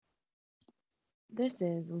This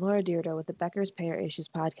is Laura Deirdre with the Becker's Payer Issues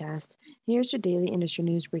podcast. Here's your daily industry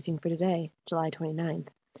news briefing for today, July 29th.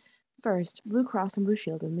 First, Blue Cross and Blue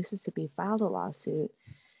Shield of Mississippi filed a lawsuit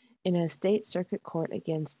in a state circuit court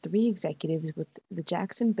against three executives with the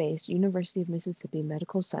Jackson-based University of Mississippi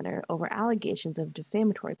Medical Center over allegations of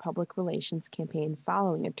defamatory public relations campaign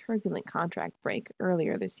following a turbulent contract break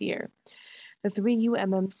earlier this year. The three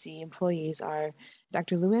UMMC employees are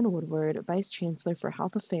Dr. Luann Woodward, Vice Chancellor for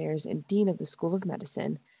Health Affairs and Dean of the School of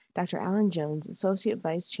Medicine, Dr. Alan Jones, Associate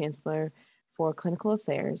Vice Chancellor for Clinical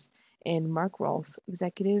Affairs, and Mark Rolfe,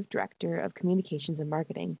 Executive Director of Communications and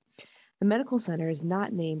Marketing. The medical center is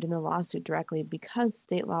not named in the lawsuit directly because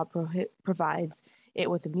state law provides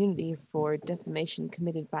it with immunity for defamation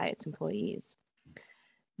committed by its employees.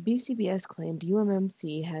 BCBS claimed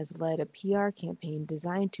UMMC has led a PR campaign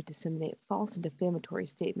designed to disseminate false and defamatory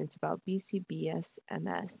statements about BCBS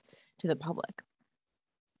MS to the public.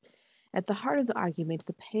 At the heart of the argument,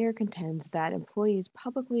 the payer contends that employees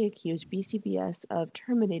publicly accused BCBS of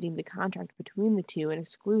terminating the contract between the two and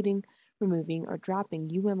excluding, removing, or dropping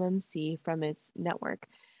UMMC from its network,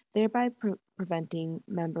 thereby preventing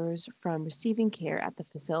members from receiving care at the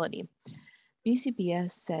facility.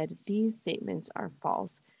 BCBS said these statements are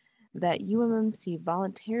false, that UMMC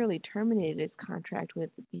voluntarily terminated its contract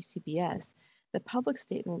with BCBS, the public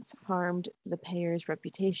statements harmed the payer's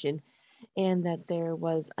reputation, and that there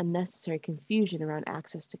was unnecessary confusion around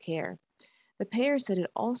access to care. The payer said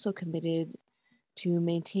it also committed to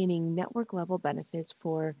maintaining network-level benefits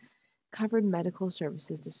for covered medical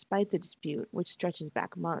services despite the dispute, which stretches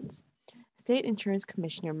back months. State Insurance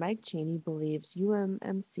Commissioner Mike Chaney believes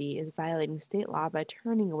UMMC is violating state law by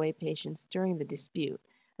turning away patients during the dispute,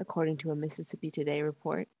 according to a Mississippi Today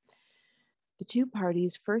report. The two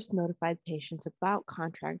parties first notified patients about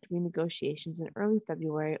contract renegotiations in early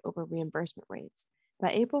February over reimbursement rates. By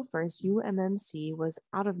April 1st, UMMC was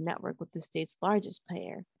out of network with the state's largest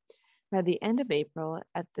payer. By the end of April,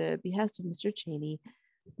 at the behest of Mr. Chaney,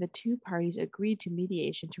 the two parties agreed to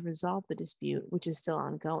mediation to resolve the dispute, which is still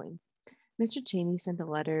ongoing. Mr. Chaney sent a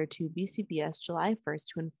letter to BCBS July 1st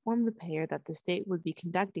to inform the payer that the state would be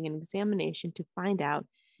conducting an examination to find out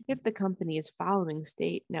if the company is following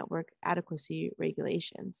state network adequacy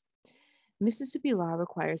regulations. Mississippi law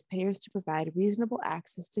requires payers to provide reasonable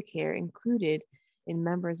access to care included in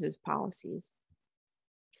members' policies.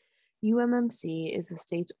 UMMC is the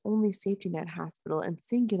state's only safety net hospital and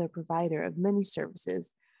singular provider of many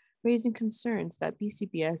services, raising concerns that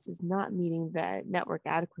BCBS is not meeting the network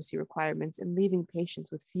adequacy requirements and leaving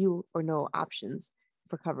patients with few or no options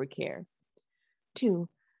for covered care. 2.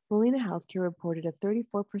 Molina Healthcare reported a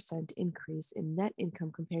 34% increase in net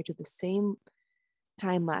income compared to the same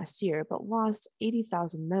time last year, but lost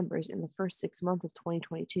 80,000 members in the first 6 months of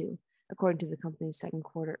 2022, according to the company's second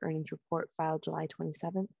quarter earnings report filed July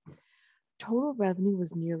 27th. Total revenue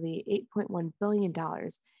was nearly $8.1 billion,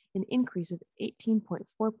 an increase of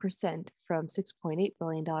 18.4% from $6.8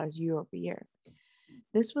 billion year over year.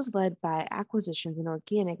 This was led by acquisitions and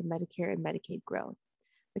organic Medicare and Medicaid growth.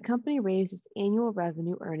 The company raised its annual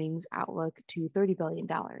revenue earnings outlook to $30 billion.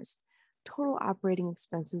 Total operating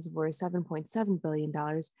expenses were $7.7 billion,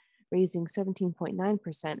 raising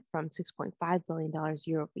 17.9% from $6.5 billion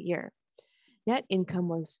year over year. Net income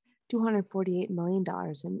was $248 million,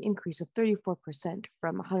 an increase of 34%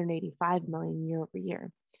 from $185 million year over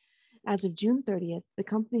year. As of June 30th, the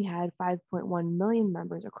company had 5.1 million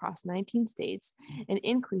members across 19 states, an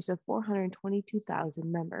increase of 422,000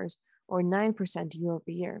 members, or 9% year over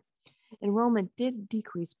year. Enrollment did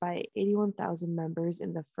decrease by 81,000 members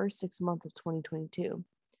in the first 6 months of 2022.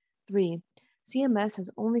 3. CMS has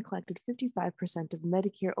only collected 55% of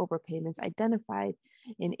Medicare overpayments identified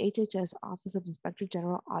in HHS Office of Inspector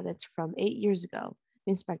General audits from 8 years ago,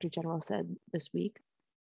 the Inspector General said this week.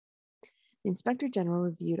 The Inspector General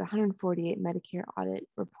reviewed 148 Medicare audit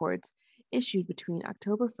reports issued between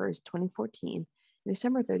October 1st, 2014 and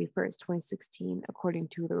December 31st, 2016, according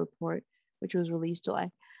to the report, which was released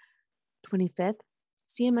July 25th.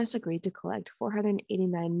 CMS agreed to collect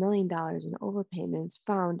 $489 million in overpayments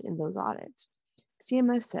found in those audits.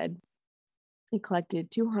 CMS said it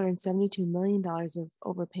collected $272 million of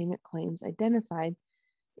overpayment claims identified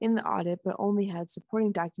in the audit, but only had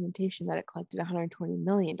supporting documentation that it collected $120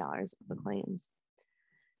 million of the claims.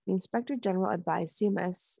 The Inspector General advised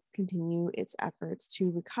CMS continue its efforts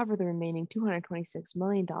to recover the remaining $226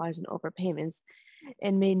 million in overpayments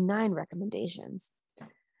and made 9 recommendations.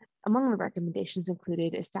 Among the recommendations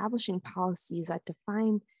included establishing policies that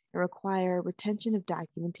define and require retention of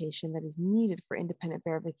documentation that is needed for independent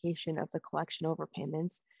verification of the collection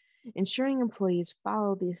overpayments, ensuring employees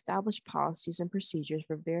follow the established policies and procedures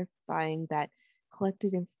for verifying that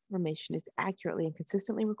collected information is accurately and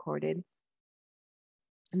consistently recorded,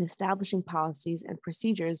 and establishing policies and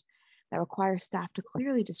procedures that require staff to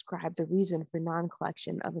clearly describe the reason for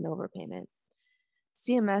non-collection of an overpayment.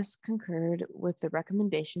 CMS concurred with the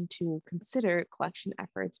recommendation to consider collection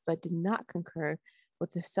efforts, but did not concur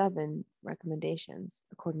with the 7 recommendations,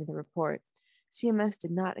 according to the report. CMS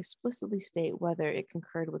did not explicitly state whether it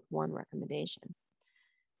concurred with one recommendation.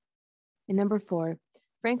 And number 4,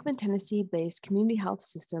 Franklin, Tennessee-based Community Health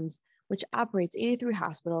Systems, which operates 83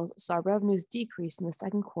 hospitals, saw revenues decrease in the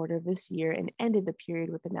second quarter of this year and ended the period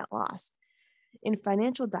with a net loss. In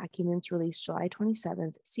financial documents released July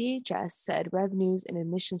 27th, CHS said revenues and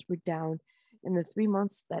admissions were down in the 3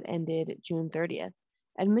 months that ended June 30th.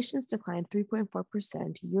 Admissions declined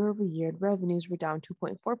 3.4% year over year, and revenues were down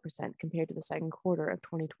 2.4% compared to the second quarter of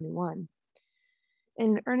 2021.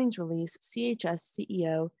 In an earnings release, CHS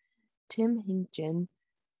CEO Tim Hinchon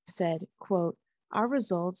said, quote, "Our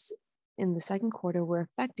results in the second quarter were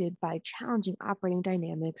affected by challenging operating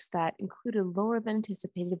dynamics that included lower than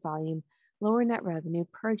anticipated volume, lower net revenue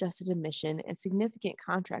per adjusted admission, and significant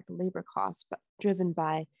contract labor costs driven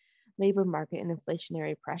by labor market and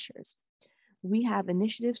inflationary pressures. We have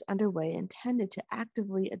initiatives underway intended to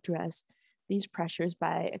actively address these pressures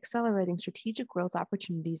by accelerating strategic growth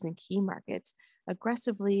opportunities in key markets,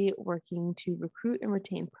 aggressively working to recruit and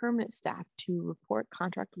retain permanent staff to report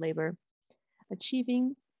contract labor,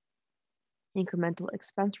 achieving incremental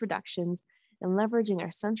expense reductions, and leveraging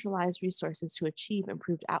our centralized resources to achieve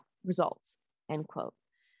improved results," end quote.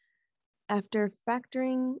 After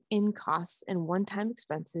factoring in costs and one-time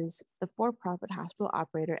expenses, the for-profit hospital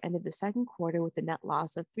operator ended the second quarter with a net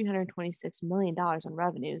loss of $326 million on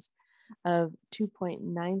revenues of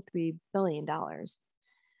 $2.93 billion.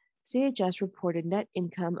 CHS reported net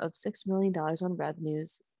income of $6 million on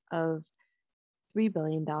revenues of $3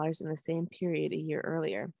 billion in the same period a year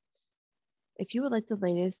earlier. If you would like the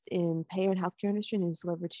latest in payer and healthcare industry news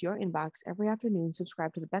delivered to your inbox every afternoon,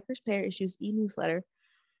 subscribe to the Becker's Payer Issues e-newsletter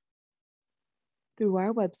through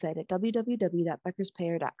our website at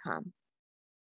www.beckerspayer.com.